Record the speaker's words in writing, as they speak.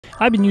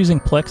I've been using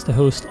Plex to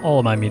host all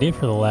of my media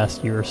for the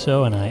last year or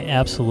so, and I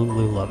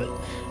absolutely love it.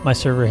 My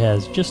server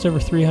has just over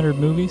 300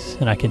 movies,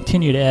 and I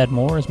continue to add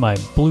more as my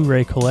Blu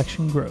Ray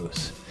collection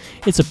grows.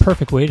 It's a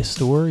perfect way to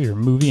store your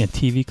movie and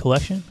TV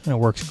collection, and it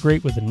works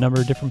great with a number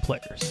of different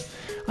players.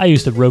 I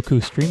use the Roku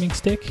streaming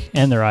stick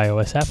and their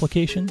iOS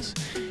applications.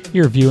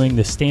 You're viewing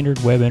the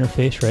standard web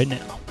interface right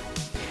now.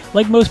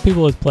 Like most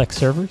people with Plex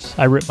servers,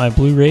 I rip my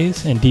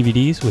Blu-rays and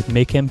DVDs with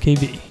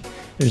MakeMKV.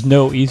 There's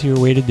no easier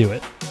way to do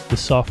it. The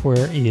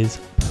software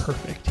is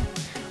perfect.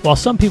 While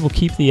some people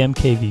keep the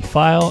MKV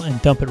file and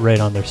dump it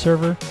right on their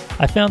server,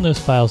 I found those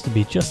files to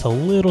be just a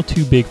little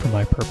too big for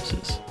my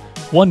purposes.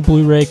 One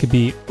Blu-ray could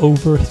be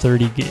over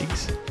 30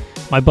 gigs.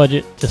 My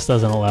budget just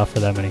doesn't allow for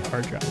that many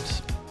hard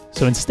drives.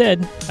 So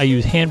instead, I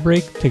use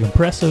Handbrake to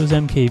compress those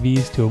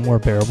MKVs to a more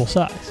bearable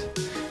size.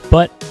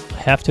 But I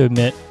have to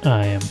admit,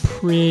 I am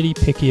pretty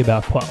picky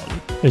about quality.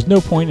 There's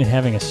no point in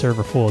having a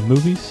server full of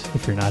movies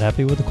if you're not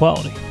happy with the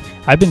quality.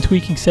 I've been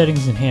tweaking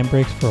settings in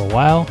Handbrake for a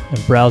while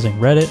and browsing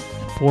Reddit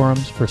and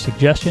forums for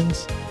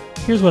suggestions.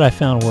 Here's what I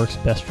found works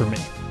best for me.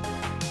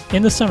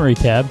 In the Summary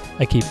tab,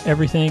 I keep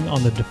everything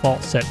on the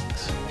default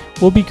settings.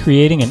 We'll be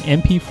creating an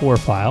MP4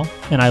 file,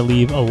 and I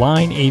leave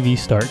Align AV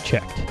Start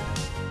checked.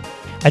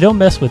 I don't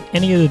mess with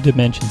any of the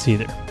dimensions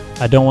either.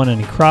 I don't want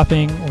any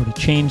cropping or to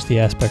change the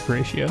aspect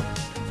ratio.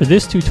 For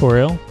this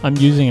tutorial, I'm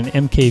using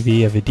an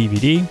MKV of a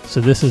DVD,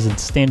 so this is in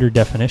standard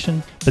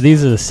definition, but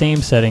these are the same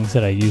settings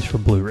that I use for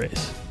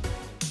Blu-rays.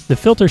 The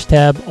Filters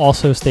tab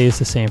also stays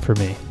the same for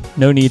me.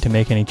 No need to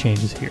make any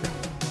changes here.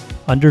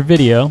 Under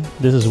Video,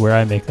 this is where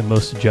I make the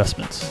most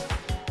adjustments.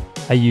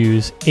 I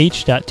use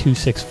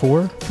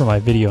H.264 for my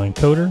video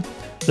encoder,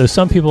 though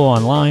some people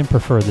online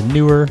prefer the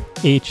newer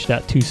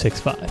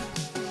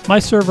H.265. My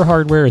server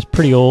hardware is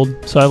pretty old,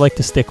 so I like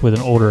to stick with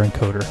an older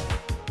encoder.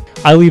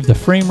 I leave the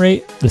frame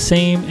rate the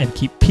same and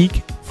keep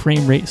peak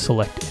frame rate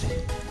selected.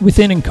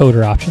 Within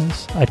encoder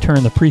options, I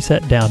turn the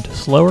preset down to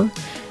slower,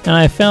 and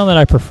I have found that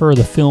I prefer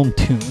the film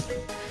tune.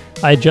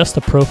 I adjust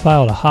the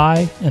profile to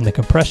high and the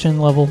compression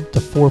level to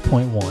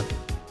 4.1.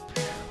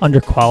 Under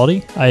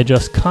quality, I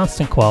adjust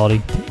constant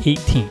quality to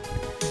 18.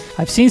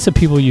 I've seen some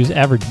people use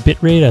average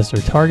bitrate as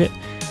their target,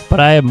 but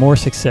I have more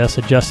success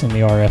adjusting the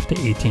RF to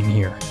 18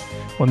 here.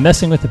 When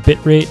messing with the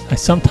bitrate, I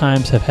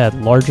sometimes have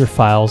had larger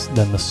files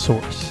than the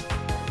source.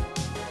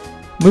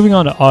 Moving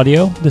on to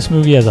audio, this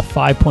movie has a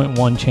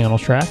 5.1 channel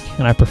track,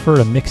 and I prefer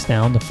to mix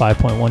down to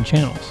 5.1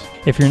 channels.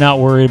 If you're not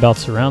worried about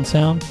surround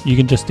sound, you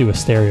can just do a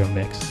stereo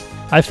mix.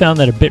 I found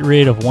that a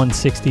bitrate of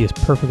 160 is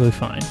perfectly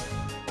fine.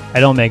 I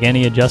don't make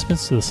any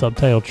adjustments to the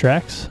subtitle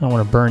tracks. I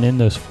want to burn in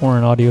those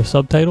foreign audio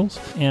subtitles,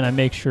 and I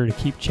make sure to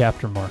keep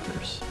chapter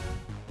markers.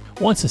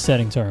 Once the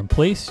settings are in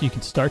place, you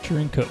can start your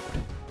encode.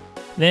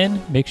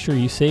 Then make sure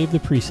you save the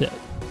preset.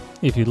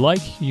 If you'd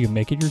like, you can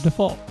make it your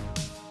default.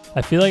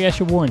 I feel like I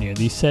should warn you,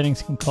 these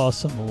settings can cause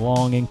some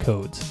long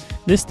encodes.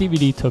 This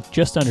DVD took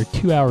just under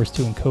 2 hours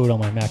to encode on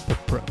my MacBook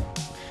Pro.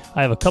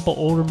 I have a couple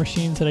older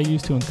machines that I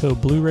use to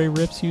encode Blu-ray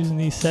rips using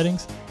these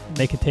settings, and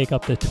they can take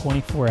up to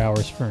 24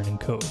 hours for an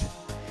encode.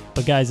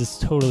 But guys, it's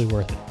totally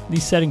worth it.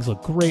 These settings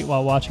look great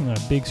while watching on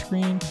a big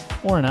screen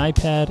or an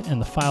iPad,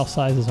 and the file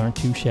sizes aren't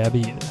too shabby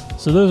either.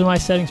 So those are my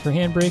settings for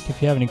Handbrake.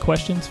 If you have any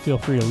questions, feel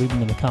free to leave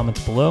them in the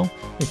comments below.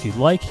 If you'd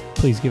like,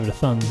 please give it a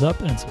thumbs up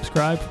and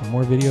subscribe for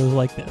more videos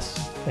like this.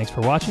 Thanks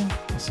for watching.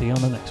 I'll see you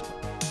on the next one.